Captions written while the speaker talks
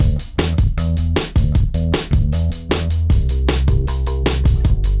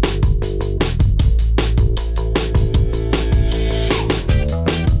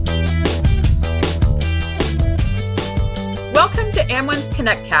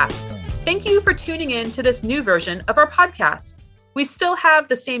podcast. Thank you for tuning in to this new version of our podcast. We still have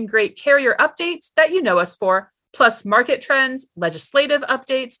the same great carrier updates that you know us for, plus market trends, legislative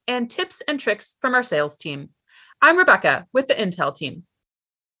updates, and tips and tricks from our sales team. I'm Rebecca with the Intel team.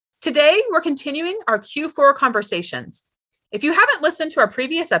 Today, we're continuing our Q4 conversations. If you haven't listened to our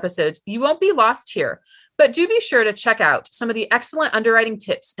previous episodes, you won't be lost here, but do be sure to check out some of the excellent underwriting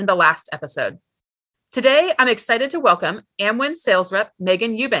tips in the last episode. Today, I'm excited to welcome Amwins sales rep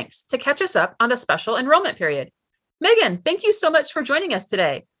Megan Eubanks to catch us up on the special enrollment period. Megan, thank you so much for joining us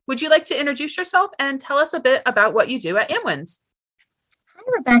today. Would you like to introduce yourself and tell us a bit about what you do at Amwins? Hi,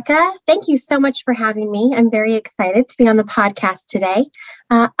 Rebecca. Thank you so much for having me. I'm very excited to be on the podcast today.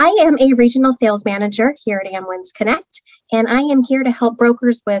 I am a regional sales manager here at Amwins Connect, and I am here to help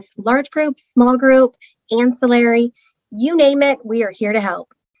brokers with large group, small group, ancillary, you name it, we are here to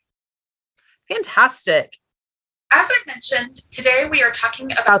help. Fantastic. As I mentioned, today we are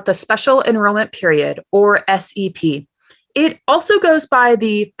talking about the special enrollment period, or SEP. It also goes by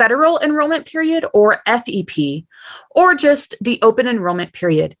the federal enrollment period, or FEP, or just the open enrollment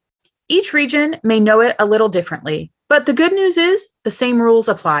period. Each region may know it a little differently, but the good news is the same rules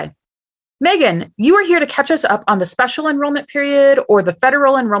apply. Megan, you are here to catch us up on the special enrollment period or the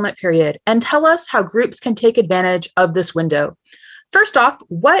federal enrollment period and tell us how groups can take advantage of this window. First off,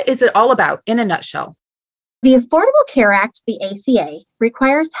 what is it all about in a nutshell? The Affordable Care Act, the ACA,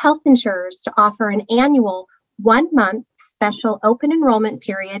 requires health insurers to offer an annual 1-month special open enrollment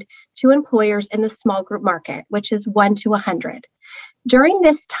period to employers in the small group market, which is 1 to 100. During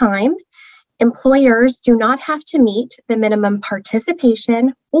this time, employers do not have to meet the minimum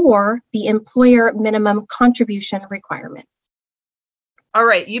participation or the employer minimum contribution requirements. All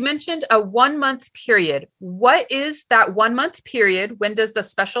right, you mentioned a 1-month period. What is that 1-month period? When does the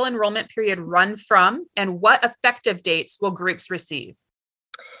special enrollment period run from? And what effective dates will groups receive?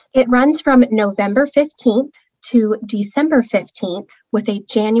 It runs from November 15th to December 15th with a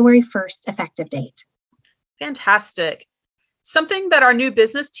January 1st effective date. Fantastic. Something that our new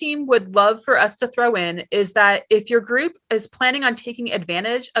business team would love for us to throw in is that if your group is planning on taking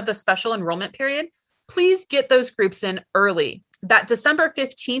advantage of the special enrollment period, please get those groups in early. That December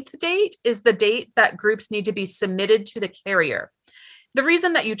 15th date is the date that groups need to be submitted to the carrier. The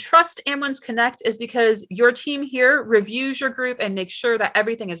reason that you trust Amwins Connect is because your team here reviews your group and makes sure that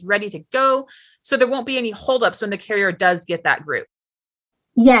everything is ready to go, so there won't be any holdups when the carrier does get that group.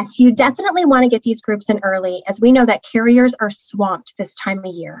 Yes, you definitely want to get these groups in early, as we know that carriers are swamped this time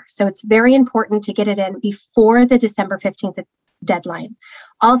of year. So it's very important to get it in before the December 15th deadline.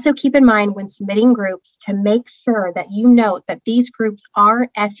 Also keep in mind when submitting groups to make sure that you note that these groups are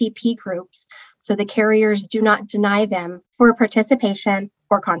SEP groups, so the carriers do not deny them for participation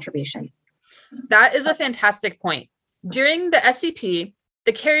or contribution. That is a fantastic point. During the SEP,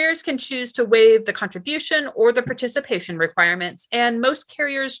 the carriers can choose to waive the contribution or the participation requirements, and most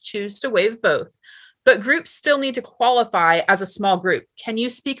carriers choose to waive both. But groups still need to qualify as a small group. Can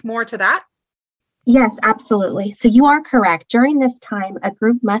you speak more to that? Yes, absolutely. So you are correct. During this time, a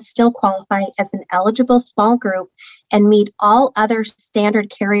group must still qualify as an eligible small group and meet all other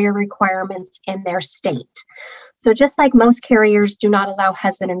standard carrier requirements in their state. So just like most carriers do not allow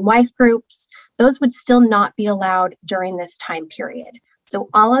husband and wife groups, those would still not be allowed during this time period. So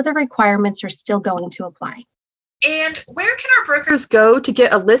all other requirements are still going to apply. And where can our brokers go to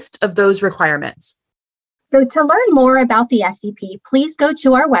get a list of those requirements? So to learn more about the SEP, please go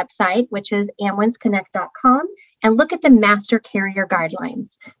to our website, which is amwinsconnect.com, and look at the Master Carrier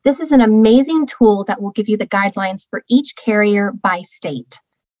Guidelines. This is an amazing tool that will give you the guidelines for each carrier by state.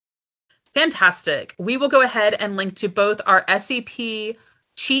 Fantastic. We will go ahead and link to both our SEP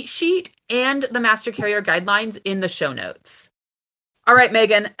cheat sheet and the Master Carrier Guidelines in the show notes. All right,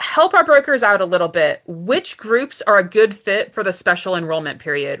 Megan, help our brokers out a little bit. Which groups are a good fit for the special enrollment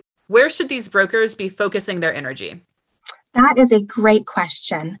period? Where should these brokers be focusing their energy? That is a great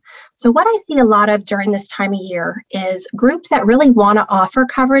question. So what I see a lot of during this time of year is groups that really want to offer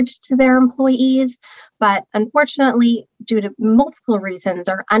coverage to their employees, but unfortunately, due to multiple reasons,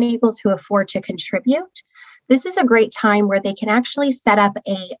 are unable to afford to contribute. This is a great time where they can actually set up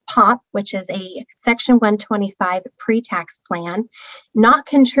a POP, which is a Section 125 pre-tax plan, not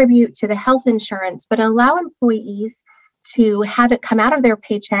contribute to the health insurance, but allow employees to have it come out of their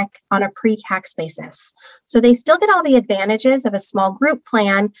paycheck on a pre-tax basis. So they still get all the advantages of a small group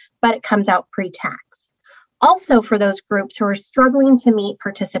plan, but it comes out pre-tax. Also, for those groups who are struggling to meet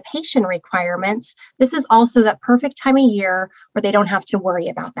participation requirements, this is also that perfect time of year where they don't have to worry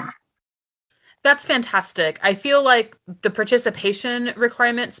about that. That's fantastic. I feel like the participation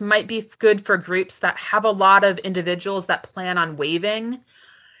requirements might be good for groups that have a lot of individuals that plan on waiving.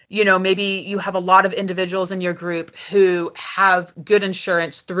 maybe you have a lot of individuals in your group who have good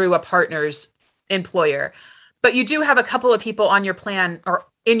insurance through a partner's employer, but you do have a couple of people on your plan or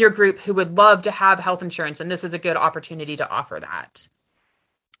in your group who would love to have health insurance, and this is a good opportunity to offer that.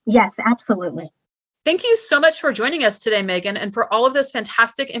 Yes, absolutely. Thank you so much for joining us today, Megan, and for all of this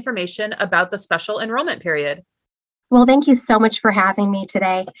fantastic information about the special enrollment period. Well, thank you so much for having me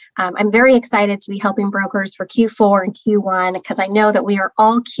today. I'm very excited to be helping brokers for Q4 and Q1 because I know that we are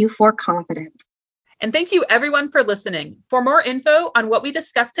all Q4 confident. And thank you everyone for listening. For more info on what we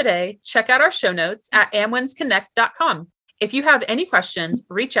discussed today, check out our show notes at amwinsconnect.com. If you have any questions,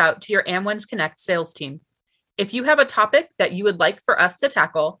 reach out to your Amwins Connect sales team. If you have a topic that you would like for us to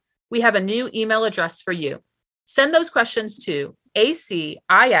tackle, we have a new email address for you. Send those questions to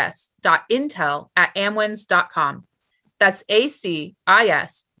acis.intel@amwins.com. That's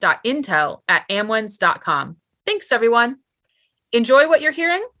acis.intel@amwins.com. Thanks, everyone. Enjoy what you're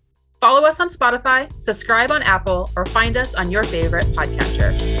hearing? Follow us on Spotify, subscribe on Apple, or find us on your favorite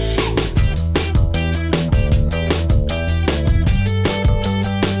podcatcher.